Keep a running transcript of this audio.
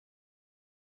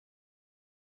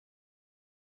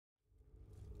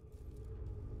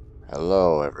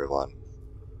Hello, everyone.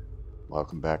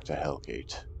 Welcome back to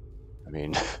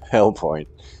Hellpoint.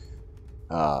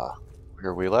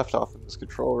 Where we left off in this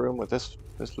control room with this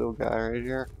little guy right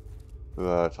here, who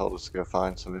told us to go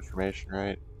find some information,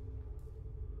 right?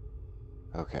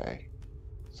 Okay,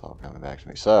 it's all coming back to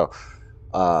me. So,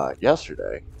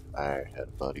 yesterday I had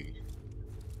a buddy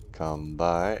come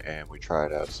by and we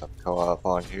tried out some co-op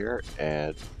on here,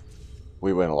 and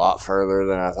we went a lot further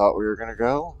than I thought we were gonna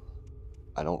go.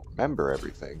 I don't remember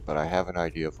everything, but I have an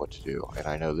idea of what to do, and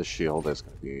I know this shield is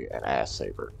going to be an ass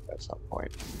saver at some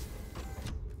point.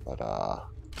 But,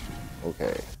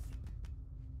 okay.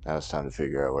 Now it's time to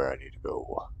figure out where I need to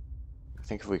go. I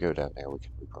think if we go down there, we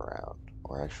can loop around.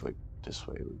 Or actually, this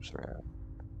way loops around.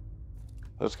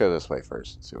 Let's go this way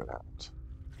first and see what happens.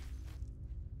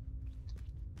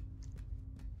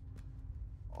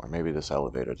 Or maybe this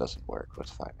elevator doesn't work.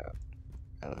 Let's find out.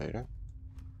 Elevator.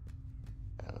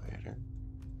 Elevator.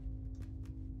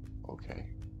 Okay.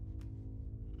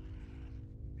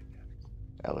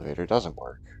 Elevator doesn't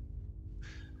work.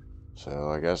 So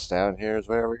I guess down here is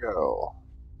where we go.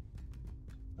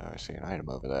 Oh, I see an item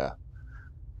over there.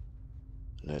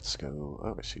 Let's go.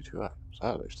 Oh, I see 2 items.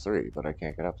 Oh, there's 3, but I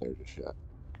can't get up there just yet.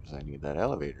 Because I need that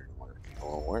elevator to work. It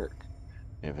won't work.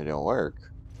 And if it don't work,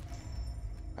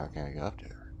 how can I get up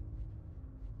there?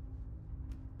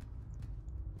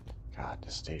 God,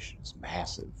 this station is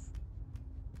massive.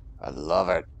 I love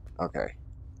it. Okay.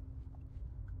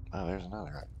 Oh, there's another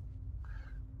item.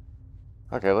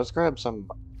 Okay, let's grab some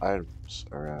items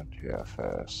around here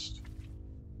first.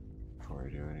 Before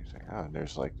we do anything. Oh, and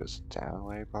there's like this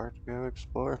downway part to go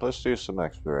explore. Let's do some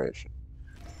exploration.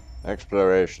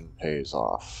 Exploration pays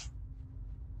off.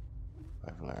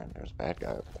 I've learned there's a bad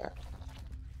guy over there.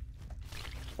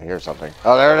 I hear something.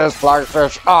 Oh, there it is, flying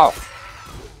fish. Oh!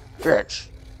 Bitch!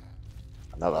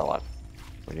 Another one.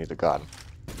 We need the gun.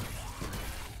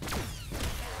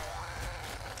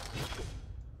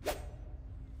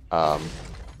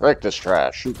 Break this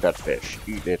trash. Shoot that fish.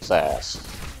 Eat its ass.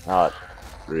 Not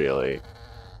really.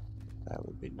 That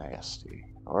would be nasty.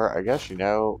 Or, I guess,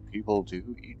 people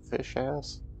do eat fish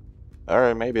ass?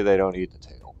 Or maybe they don't eat the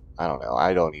tail. I don't know.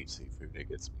 I don't eat seafood. It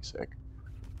gets me sick.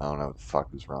 I don't know what the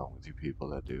fuck is wrong with you people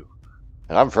that do.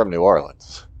 And I'm from New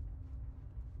Orleans.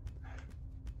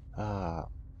 Where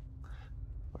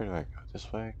do I go?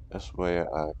 This way? This way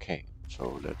I came.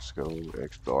 So let's go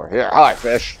explore. Here, hi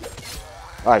fish!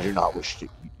 I do not wish to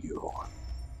eat you.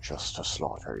 Just to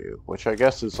slaughter you. Which I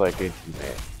guess is like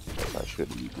inhumane. Because I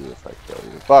should eat you if I kill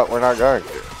you. But we're not going to.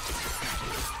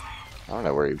 I don't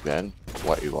know where you've been.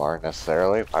 What you are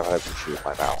necessarily. Why would I put you in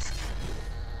my mouth?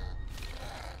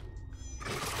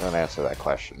 Don't answer that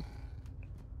question.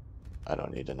 I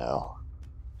don't need to know.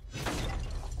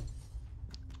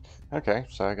 Okay,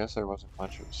 so I guess there wasn't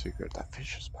much of a secret. That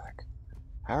fish is back.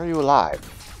 How are you alive?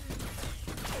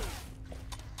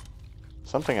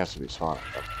 Something has to be spawning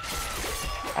them.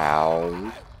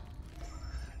 Ow.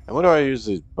 And what do I use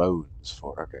these bones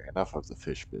for? Okay, enough of the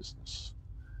fish business.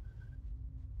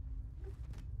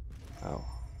 Oh.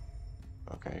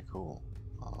 Okay, cool.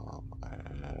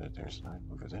 There's an item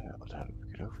over there, but how do we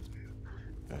get over there?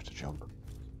 I have to jump.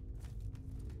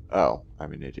 Oh,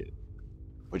 I'm an idiot.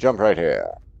 We jump right here.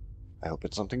 I hope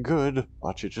it's something good.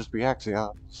 Watch it just be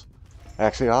Axions.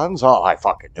 Axions? Oh, I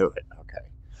fucking knew it. Okay.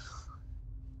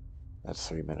 That's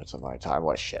 3 minutes of my time.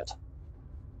 What shit?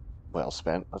 Well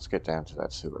spent. Let's get down to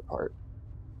that sewer part.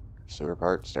 Sewer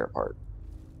part? Stair part.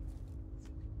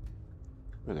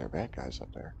 Ooh, there are bad guys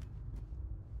up there.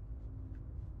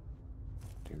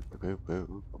 Doop boo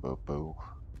boo boo boo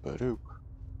boo doop.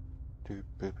 Doop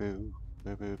boo boo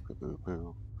boo boo boo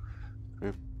boo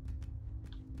boo.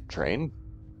 Train?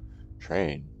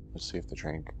 Train. Let's see if the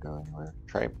train can go anywhere.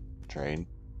 Train. Train.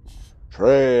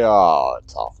 Train. Oh,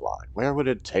 it's offline. Where would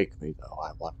it take me, though?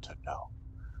 I want to know.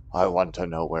 I want to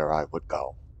know where I would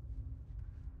go.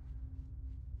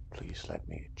 Please let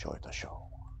me enjoy the show.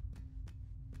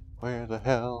 Where the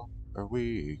hell are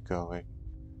we going?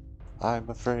 I'm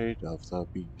afraid of the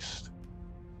beast.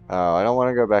 Oh, I don't want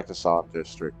to go back to Salt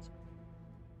District.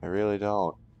 I really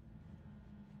don't.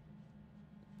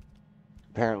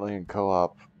 Apparently in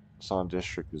co-op, Salt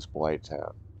District is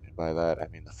Blighttown. And by that, I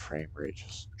mean the frame rate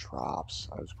just drops.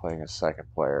 I was playing a second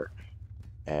player,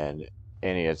 and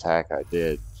any attack I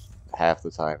did, half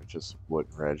the time it just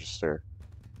wouldn't register.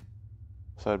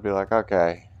 So I'd be like,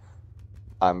 okay,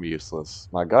 I'm useless.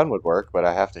 My gun would work, but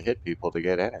I have to hit people to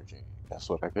get energy. That's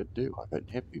what I couldn't do. I couldn't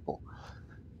hit people.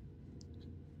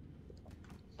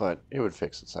 But it would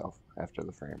fix itself after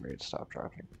the frame rate stopped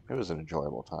dropping. It was an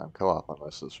enjoyable time. Co-op on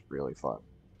this is really fun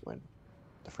when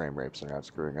the frame rates are not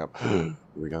screwing up.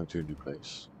 We're going to a new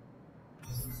place.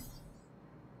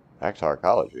 Back to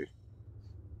arcology.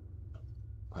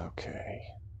 Okay.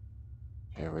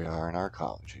 Here we are in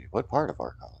arcology. What part of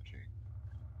arcology?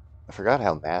 I forgot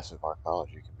how massive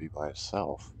arcology can be by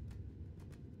itself.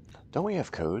 Don't we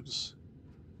have codes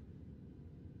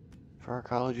for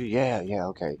arcology? Yeah,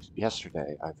 okay.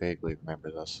 Yesterday, I vaguely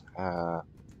remember this. How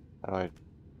do I...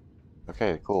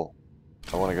 Okay, cool.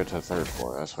 I want to go to the third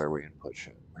floor. That's where we input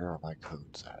shit. Where are my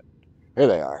codes at? Here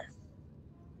they are.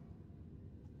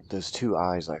 Those two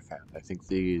eyes I found. I think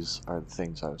these are the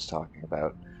things I was talking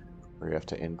about, where you have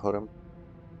to input them.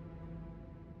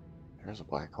 There's a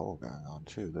black hole going on,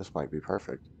 too. This might be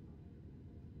perfect.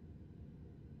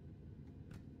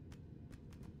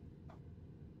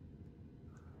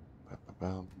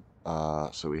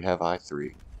 So we have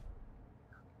I3,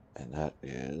 and that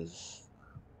is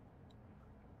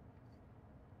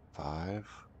 5.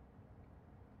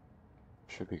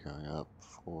 Should be going up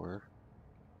 4.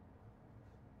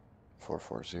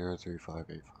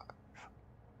 4403585.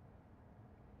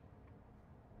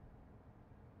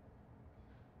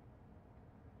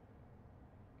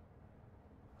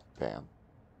 Bam.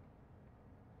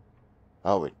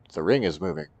 Oh, the ring is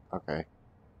moving. Okay.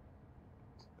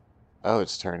 Oh,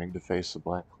 it's turning to face the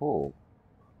black hole.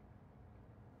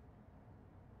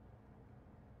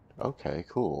 Okay,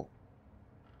 cool.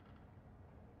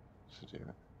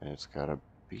 And it's got a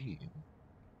beam.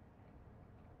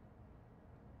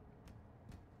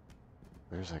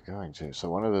 Where's that going to? So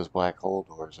one of those black hole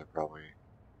doors are probably...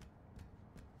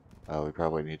 Oh, we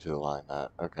probably need to align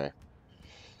that. Okay.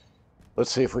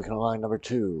 Let's see if we can align number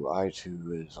 2.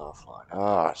 I2 is offline.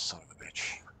 Ah, son of a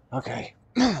bitch. Okay.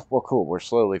 Well, cool. We're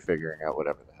slowly figuring out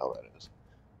whatever the hell that is.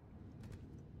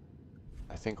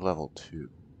 I think level 2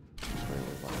 is where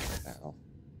we're going right now.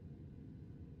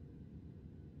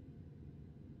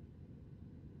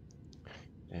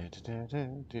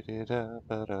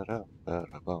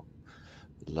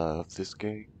 Love this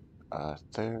game. I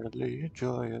thoroughly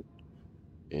enjoy it.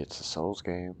 It's a Souls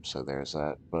game, so there's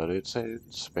that, but it's in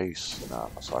space, and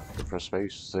I'm a sucker for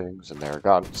space things, and there are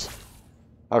guns.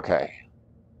 Okay,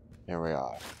 here we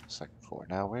are, second floor.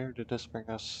 Now, where did this bring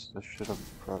us? This should have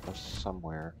brought us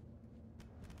somewhere.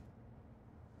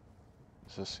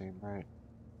 Does this seem right?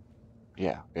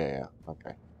 Yeah, okay.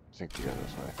 I think we go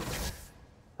this way.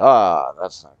 Ah,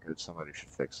 that's not good. Somebody should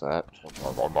fix that.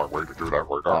 I'm on my way to do that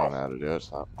right I don't now. know how to do it.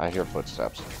 It's not... I hear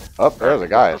footsteps. Oh, there's a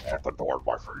guy. Just hit the door in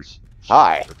my face.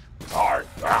 Hi. Hi.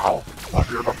 Ow. I'm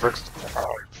here to fix the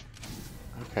fight.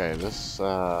 Okay, this,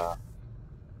 I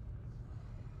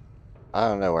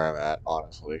don't know where I'm at,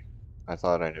 honestly. I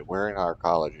thought I knew. We're in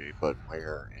arcology, but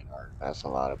where in our... That's a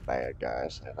lot of bad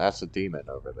guys. And that's a demon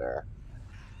over there.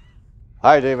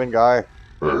 Hi, demon guy.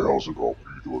 Hey, how's it going? What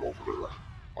are you doing over there?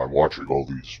 I'm watching all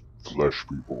these flesh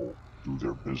people do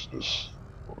their business.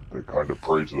 They kind of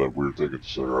pray to that weird thing in the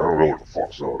center. I don't know what the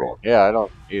fuck's going on. Yeah, I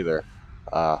don't either.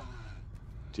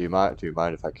 Do you mind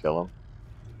if I kill him?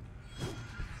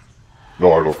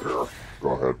 No, I don't care.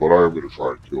 Go ahead, but I am gonna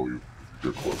try and kill you if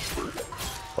you get close to me.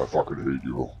 I fucking hate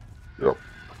you. Yep.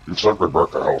 You've sent me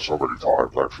back to hell so many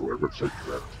times, actually. I'm gonna take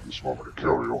advantage of this moment to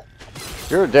kill you.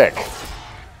 You're a dick.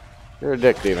 You're a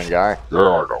dick, demon guy. Yeah,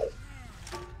 I know.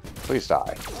 Please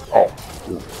die. Oh,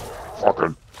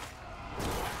 fucking.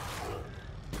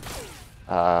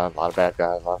 A lot of bad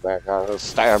guys,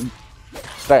 Stab.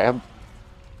 Stab.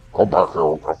 Come back here,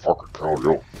 I'm gonna fucking kill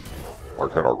you. Why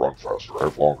can't I run faster? I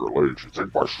have longer legs. You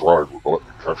think my stride would let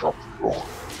me catch up to you?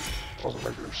 Doesn't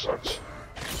make any sense.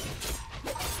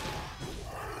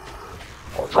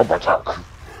 Oh, jump attack.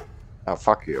 Oh,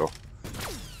 fuck you.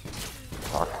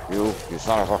 Fuck you, you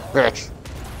son of a bitch.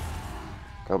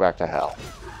 Go back to hell.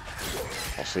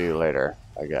 I'll see you later,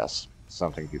 I guess.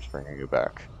 Something keeps bringing you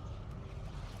back.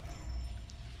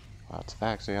 Lots of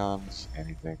Axions.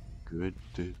 Anything good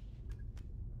to...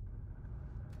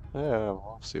 Yeah,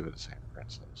 we'll see what this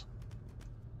handprint says.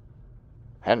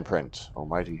 Handprint.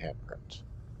 Almighty handprint.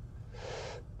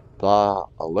 Blah.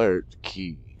 Alert.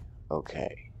 Key.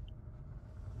 Okay.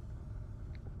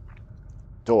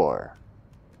 Door.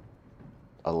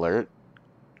 Alert.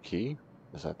 Key?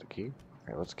 Is that the key?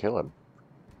 Okay, let's kill him.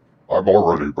 I'm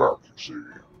already back, you see.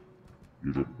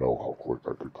 You didn't know how quick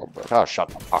I could come back. Oh, shut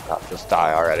the fuck up. Just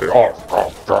die already. Oh,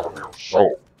 damn, you're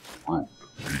so rude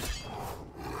to me.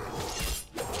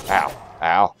 Ow.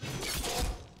 Ow.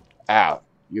 Ow.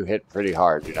 You hit pretty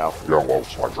hard, you know. Yeah, well,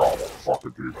 it's my job, I'm a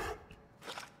fucking demon.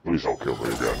 Please don't kill me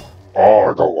again. Oh,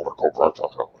 I don't want to go back to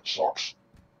hell, it sucks.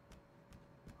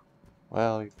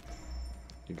 Well, you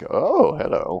go... Oh,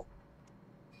 hello.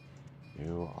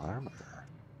 New armor.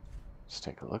 Let's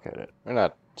take a look at it. They're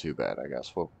not too bad, I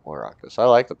guess. We'll rock this. I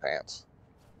like the pants.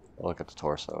 We'll look at the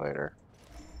torso later.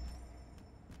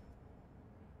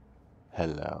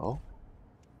 Hello?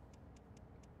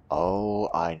 Oh,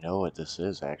 I know what this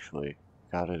is actually.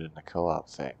 Got it in the co-op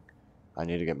thing. I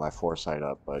need to get my foresight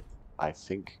up, but I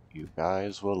think you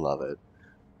guys will love it,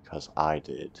 because I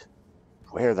did.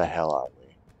 Where the hell are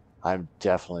we? I'm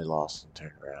definitely lost and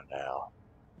turned around now.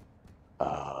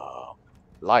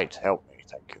 Light, help me,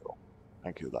 thank you.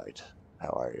 Thank you, Light. How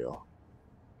are you?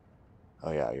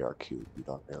 Oh yeah, you're cute. You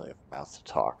don't really have a mouth to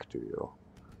talk, do you?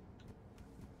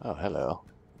 Oh, hello.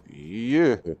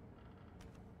 Yeah.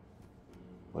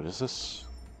 What is this?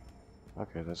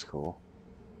 Okay, that's cool.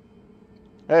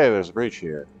 Hey, there's a breach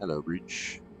here. Hello,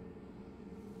 breach.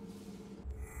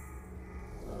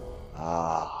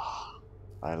 Ah,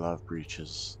 I love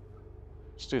breaches.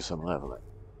 Let's do some leveling,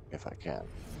 if I can.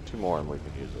 2 more and we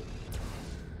can use it.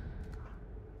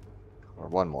 Or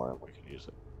 1 more and we can use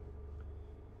it.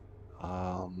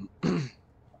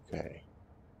 Okay.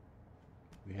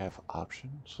 We have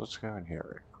options. Let's go in here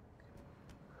real quick.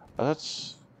 Oh,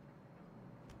 that's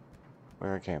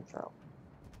where I came from.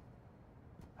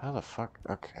 How the fuck?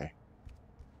 Okay.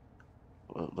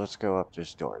 Let's go up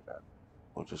this door then.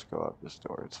 We'll just go up this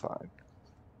door. It's fine.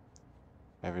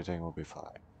 Everything will be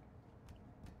fine.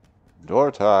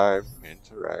 Door time.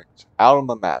 Interact.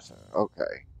 Alma Mater.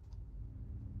 Okay.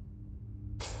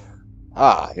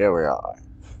 Ah, here we are.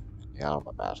 The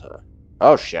Alma Mater.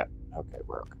 Oh shit. Okay,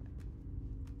 we're okay.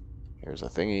 Here's a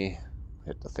thingy.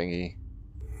 Hit the thingy.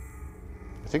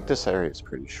 I think this area is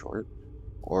pretty short.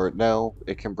 Or no,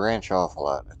 it can branch off a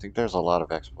lot. I think there's a lot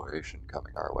of exploration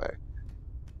coming our way.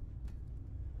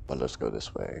 But let's go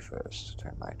this way first.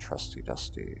 Turn my trusty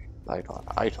dusty light on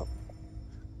item.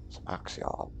 Some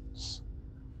axions.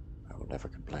 I will never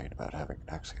complain about having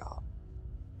an axion.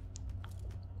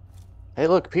 Hey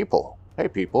look, people. Hey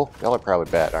people. Y'all are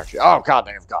probably bad, aren't you? Oh god,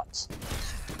 they have guns.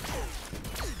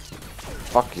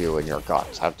 Fuck you and your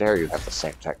guns. How dare you have the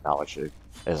same technology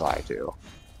as I do.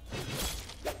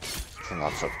 You're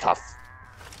not so tough.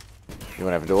 You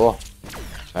wanna have a duel?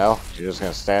 No? You're just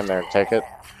gonna stand there and take it?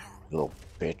 Little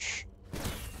bitch.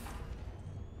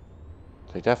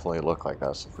 They definitely look like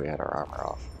us if we had our armor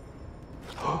off.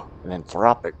 An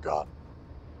anthropic gun.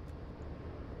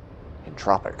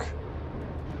 Entropic.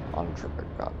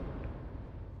 Untropic gun.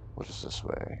 What is this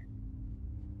way?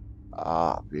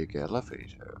 Ah, big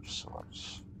elevator of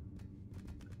sorts.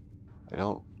 I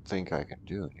don't think I can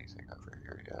do anything over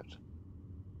here yet.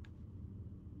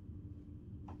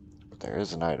 But there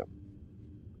is an item.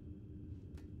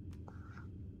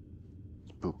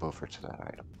 Let's boop over to that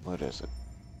item. What is it?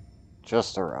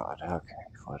 Just a rod. Okay,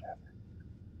 whatever.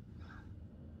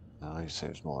 At least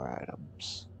there's more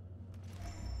items.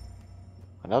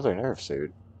 Another nerve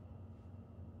suit.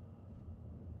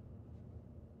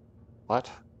 What?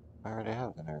 I already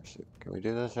have the nerve suit. Can we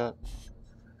do this yet?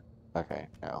 Okay,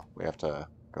 no. We have to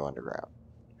go underground.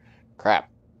 Crap.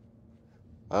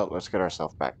 Well, let's get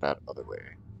ourselves back that other way.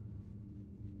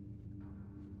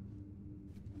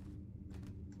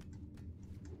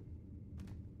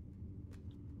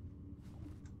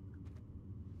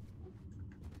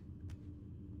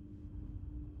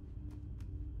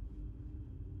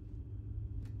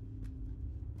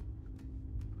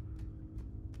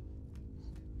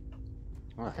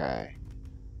 Okay.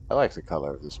 I like the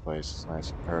color of this place. It's nice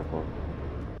and purple.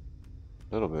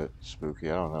 A little bit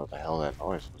spooky. I don't know what the hell that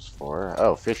noise was for.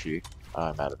 Oh, fishy.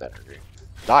 I'm out of energy.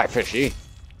 Die, fishy!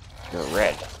 You're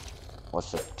red.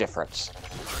 What's the difference?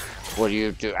 What do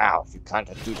you do? Ow, you kind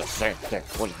of do the same thing.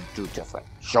 What do you do different?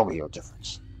 Show me your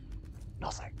difference.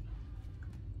 Nothing.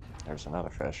 There's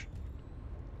another fish.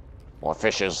 More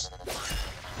fishes.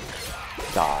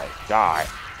 Die. Die.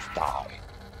 Die.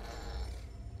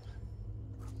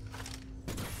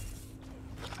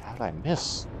 How did I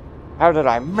miss? How did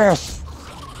I miss?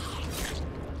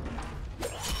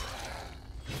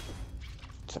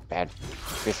 It's a bad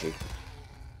fishy.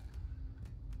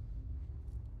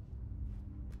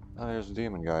 Oh, there's a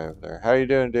demon guy over there. How you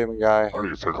doing, demon guy? How do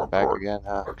you think I'm Back doing? again,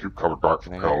 huh? I keep coming back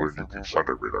from Can I hell get and you anything keep here?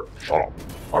 sending me there. Shut up.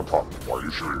 I'm talking. Why are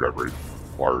you shooting at me?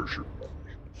 Why are you shooting at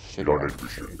me? You don't need to be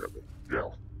shooting at me. Yeah,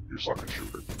 you suck at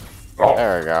shooting. Oh,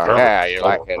 There we go. damn Yeah, it. you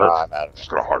like it. Oh, I'm out of Just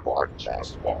it. gonna hide behind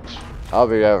this box. I'll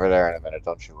be over there in a minute.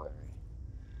 Don't you worry.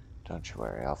 Don't you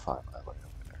worry. I'll find my way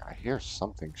over there. I hear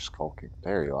something skulking.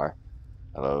 There you are.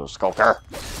 Hello, skulker.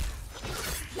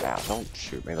 Now, don't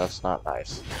shoot me. That's not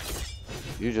nice.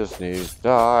 You just need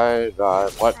die, die.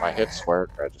 What? My hits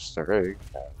weren't registering.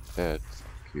 I'm dead.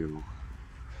 Thank you.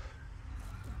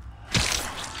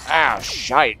 Ow,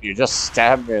 shite. You just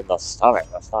stabbed me in the stomach.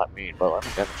 That's not mean, but let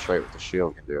me demonstrate what the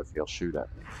shield can do if you'll shoot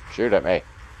at me. Shoot at me.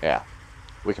 Yeah.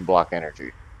 We can block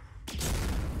energy.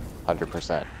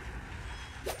 100%.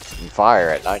 And fire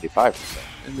at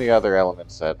 95%. And the other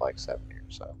elements at like 70 or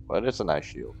so. But it's a nice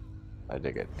shield. I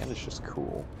dig it. And it's just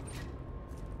cool.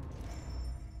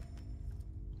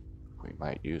 We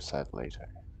might use that later.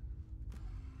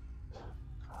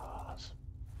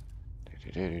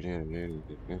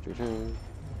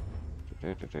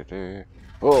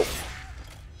 Whoa!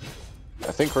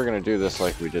 I think we're gonna do this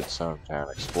like we did Town.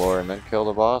 Explore and then kill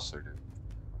the boss, or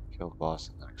kill the boss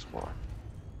and then explore.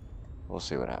 We'll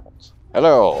see what happens.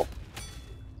 Hello!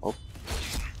 Oh.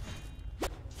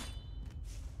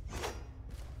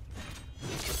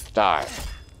 Die.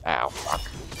 Ow, fuck.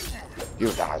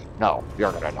 You die. No,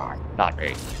 you're gonna die. Not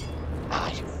me.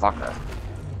 Ah, you fucker.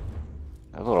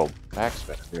 That little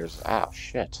backspin appears. Ow,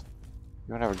 shit.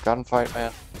 You wanna have a gunfight,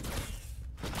 man?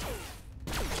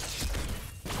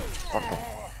 Fucking.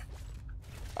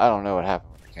 I don't know what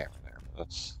happened with the camera there, but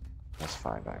that's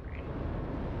fine by me.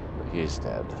 But he's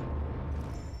dead.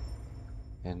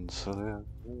 Insolent.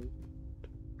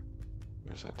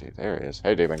 Where's that dude? There he is.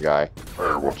 Hey, demon guy.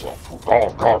 Hey, what's up? Oh,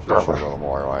 god damn it. A little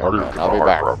more. How do you get I'll be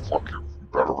back. Fuck you. You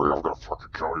better be. I'm gonna fucking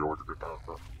kill you when you get down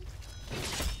there.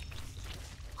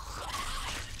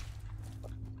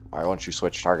 Why won't you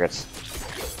switch targets?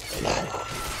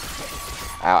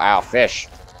 Ow, ow, fish.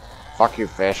 Fuck you,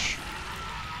 fish.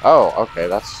 Oh, okay,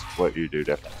 that's what you do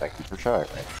different. Thank you for showing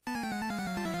me.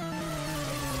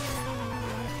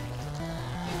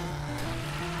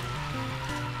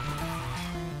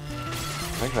 I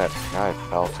think that guy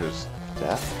fell to his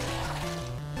death.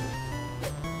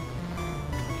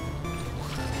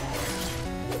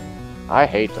 I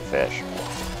hate the fish.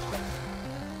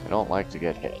 I don't like to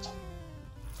get hit.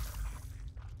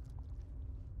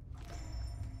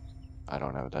 I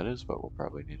don't know what that is, but we'll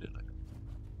probably need it later.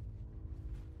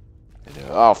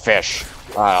 Oh, fish!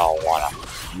 I don't wanna.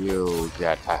 You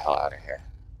get the hell out of here.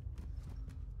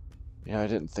 Yeah, I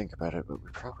didn't think about it, but we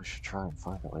probably should try and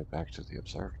find a way back to the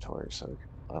observatory so we can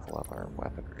level up our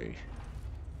weaponry.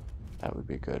 That would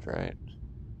be good, right?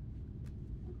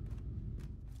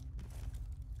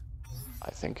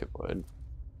 I think it would.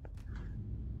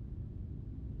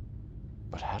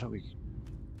 But how do we...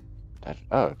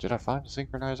 Oh, did I find a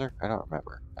synchronizer? I don't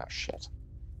remember. Oh, shit.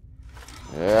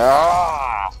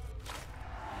 Yeah!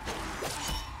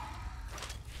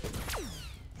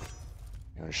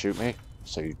 You wanna shoot me?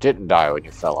 So you didn't die when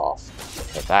you fell off.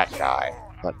 But that guy.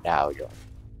 But now you're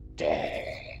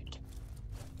dead.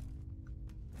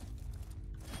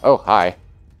 Oh, hi.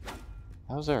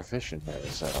 How's there a fish in here?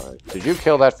 So, did you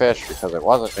kill that fish? Because it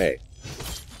wasn't me.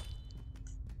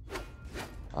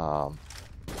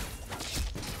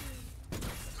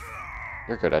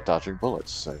 You're good at dodging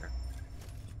bullets, sir.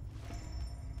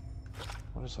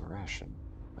 What is a ration?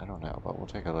 I don't know, but we'll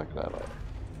take a look at that later.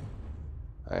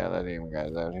 Oh yeah, that demon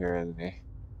guy's out here, isn't he?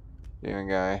 Demon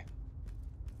guy.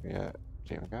 Yeah,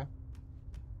 demon guy?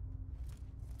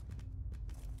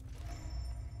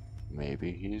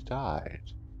 Maybe he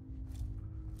died.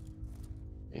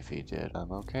 If he did,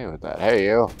 I'm okay with that. Hey,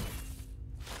 you!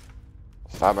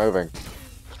 Stop moving.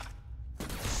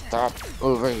 Stop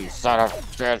moving, you son of a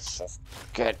bitch! Just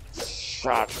get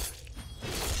shot.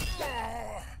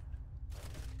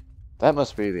 That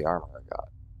must be the armor I got.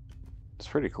 It's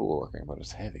pretty cool looking, but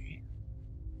it's heavy.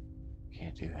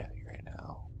 Can't do heavy right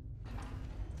now.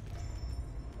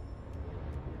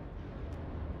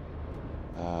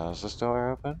 Is this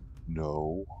door open?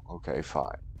 No. Okay,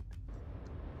 fine.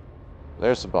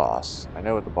 There's the boss. I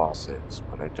know what the boss is,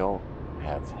 but I don't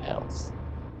have health.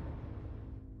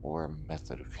 Or a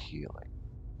method of healing.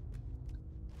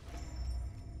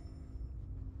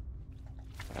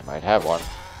 I might have one.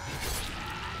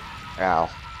 Ow.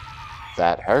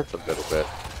 That hurt a little bit.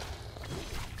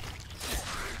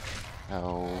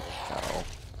 No, no.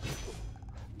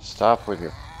 Stop with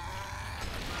your...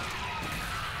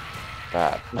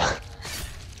 That.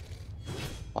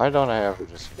 Why don't I ever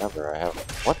just remember I have...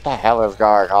 What the hell is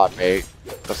going on, mate?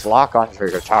 Just lock onto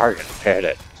your target and hit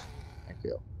it. Thank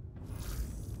you.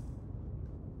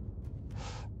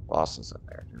 Boss is in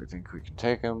there. Do we think we can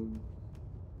take him?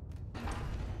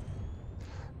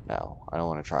 No, I don't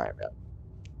want to try him yet.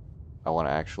 I want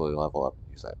to actually level up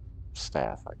and use that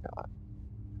staff I got.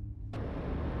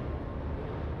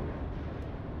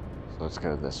 So let's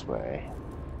go this way.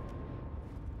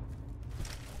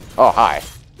 Oh, hi.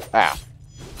 Ow.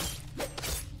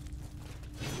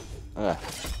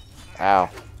 Ow.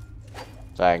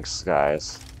 Thanks,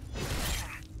 guys.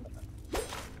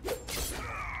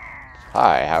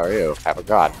 Hi, how are you? Have a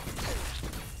gun.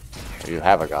 You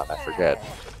have a gun, I forget.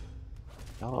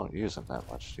 Y'all don't use them that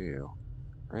much, do you?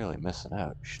 Really missing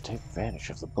out. You should take advantage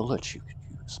of the bullets you can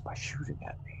use by shooting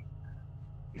at me.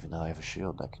 Even though I have a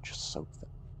shield that can just soak them.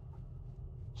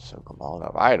 Soak them all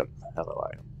up. Item. Hello,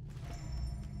 item.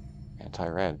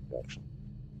 Anti-rad reduction.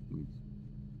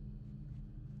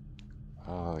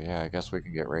 Oh, yeah, I guess we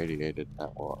can get radiated.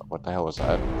 What the hell was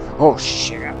that? Oh,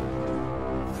 shit!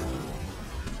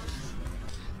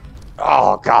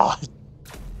 Oh, God!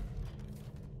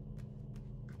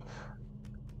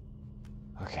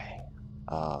 Okay.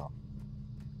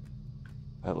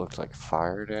 That looks like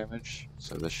fire damage,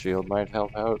 so the shield might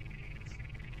help out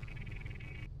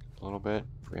a little bit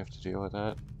if we have to deal with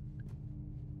that.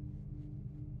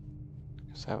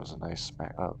 Because that was a nice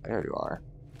smack. Oh, there you are.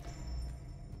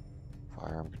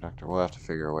 Firearm conductor. We'll have to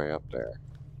figure a way up there.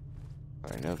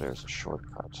 But I know there's a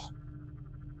shortcut.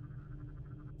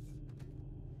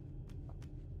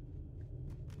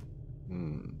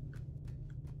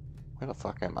 Where the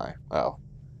fuck am I? Oh.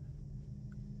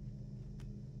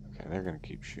 Okay, they're gonna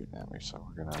keep shooting at me, so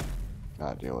we're gonna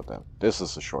not deal with them. This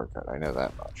is a shortcut, I know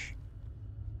that much.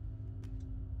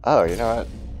 Oh, you know what?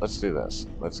 Let's do this.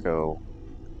 Let's go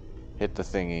hit the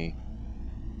thingy,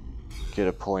 get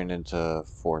a point into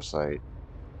foresight,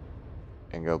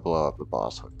 and go blow up the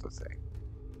boss with the thing.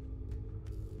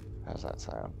 How's that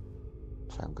sound?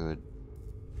 Sound good?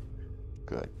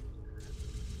 Good.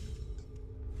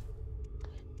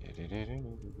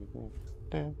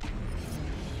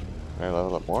 Can I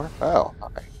level up more? Oh,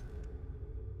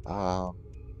 hi.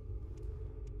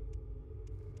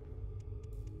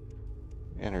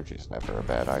 Energy's never a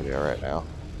bad idea right now.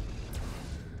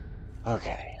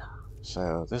 Okay,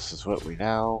 so this is what we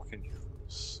now can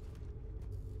use.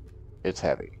 It's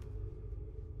heavy,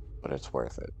 but it's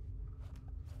worth it.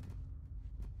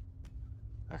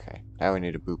 Okay, now we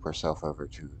need to boop ourselves over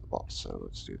to the boss, so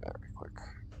let's do that real quick.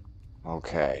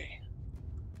 Okay.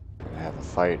 We're gonna have a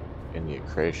fight in the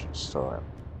creation storm.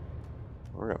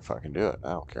 We're gonna fucking do it, I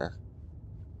don't care.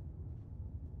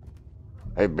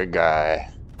 Hey, big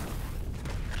guy.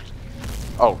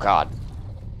 Oh, God.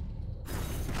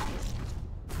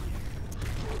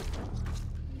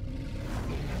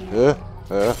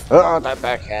 Oh, that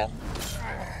backhand.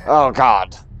 Oh,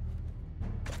 God.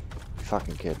 You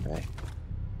fucking kidding me.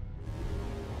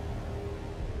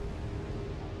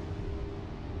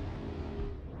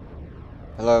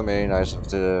 Hello, me. Nice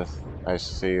to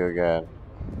see you again.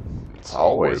 It's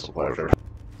always a pleasure.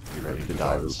 You ready to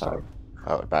die this time?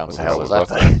 Oh, it bounced. What the hell was that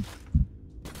thing?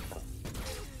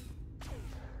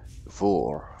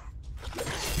 Fool.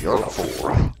 You're the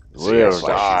fool. You'll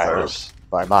die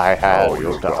by my hand.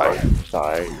 You'll die.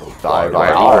 You'll die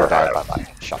by our hand.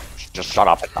 Just shut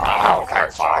up and die. Okay,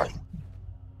 fine.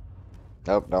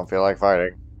 Nope, don't feel like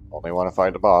fighting. Only want to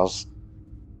fight the boss.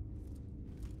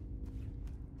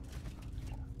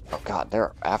 Oh God,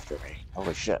 they're after me.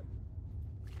 Holy shit.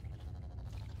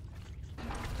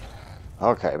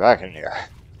 Okay, back in here.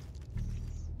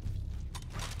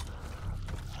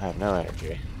 I have no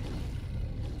energy.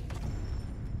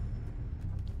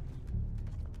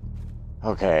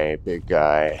 Okay, big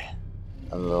guy.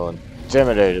 I'm a little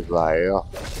intimidated by you.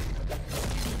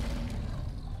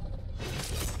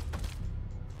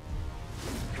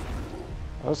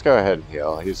 Let's go ahead and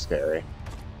heal. He's scary.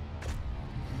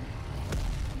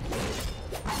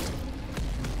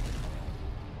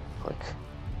 Click.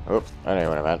 Oh, I know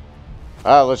what I meant.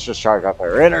 Let's just charge up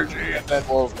our energy and then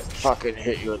we'll fucking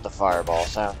hit you with the fireball.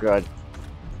 Sound good?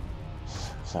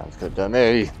 Sounds good to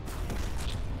me.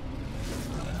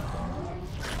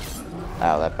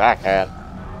 Ow, that backhand.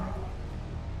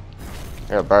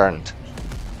 You're burned.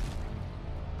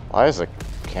 Why is the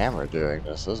camera doing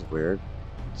this? This is weird.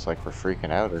 It's like we're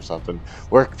freaking out or something.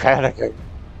 We're panicking.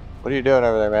 What are you doing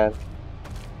over there, man?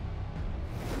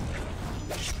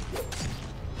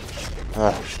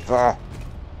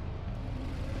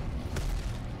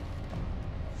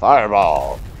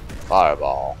 Fireball!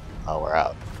 Fireball. Oh, we're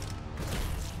out.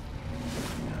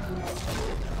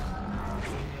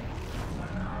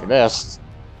 You missed.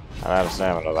 I'm out of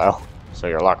stamina though, so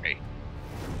you're lucky.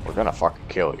 We're gonna fucking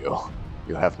kill you.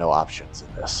 You have no options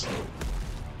in this.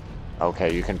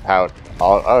 Okay, you can pout.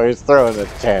 Oh, he's throwing a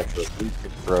tantrum. You can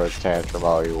throw a tantrum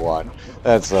all you want.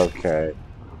 That's okay.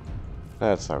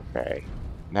 That's okay.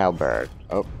 Now burn.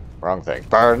 Oh, wrong thing.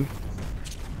 Burn!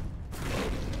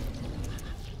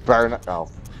 Burn! Oh,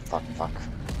 fuck.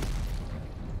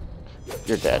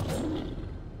 You're dead.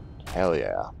 Hell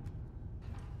yeah.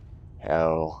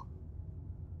 Hell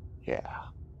yeah.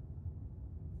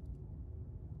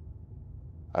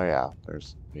 Oh yeah,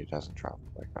 he doesn't drop.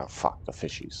 Like, oh fuck the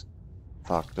fishies.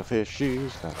 Fuck the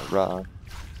fishies, gotta run.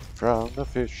 From the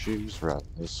fishies, run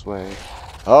this way.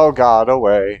 Oh God,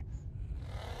 away.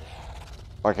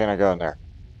 Why can't I go in there?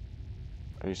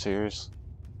 Are you serious?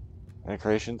 Any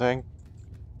creation thing?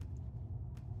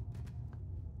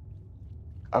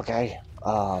 Okay.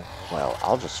 Well,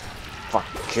 I'll just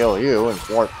fucking kill you and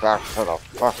warp back to the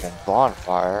fucking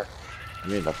bonfire. I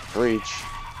mean, the breach.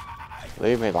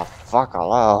 Leave me the fuck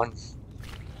alone.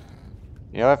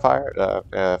 You know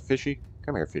what, Fishy?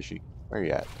 Come here, Fishy. Where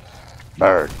you at?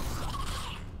 Bird.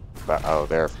 Oh,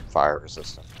 they're fire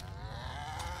resistant.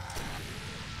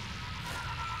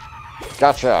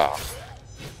 Gotcha!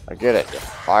 I get it. You're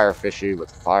fire fishy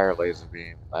with fire laser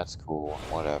beam. That's cool.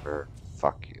 Whatever.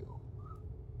 Fuck you.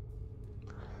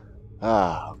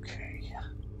 Ah, okay.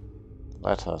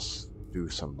 Let us do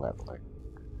some leveling.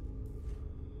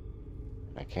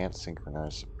 I can't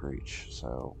synchronize the breach,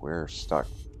 so we're stuck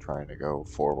trying to go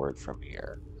forward from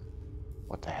here.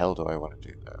 What the hell do I want to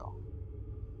do, though?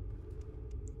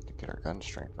 To get our gun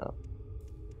strength up.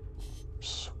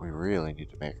 So we really need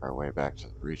to make our way back to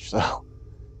the breach, though.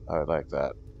 I would like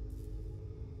that.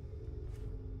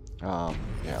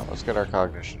 Yeah, let's get our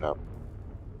cognition up.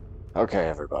 Okay,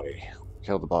 everybody.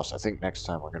 Killed the boss. I think next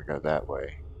time we're gonna go that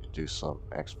way and do some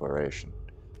exploration.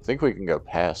 I think we can go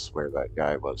past where that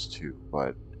guy was too,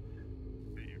 but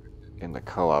in the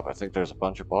co-op, I think there's a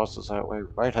bunch of bosses that way. We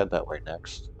might head that way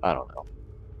next. I don't know.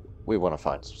 We want to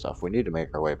find some stuff. We need to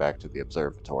make our way back to the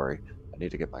observatory. I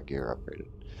need to get my gear upgraded.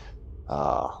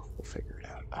 We'll figure it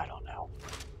out. I don't know.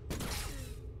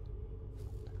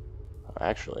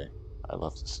 Actually, I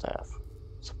love the staff.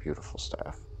 It's a beautiful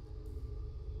staff.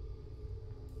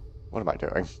 What am I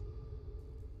doing?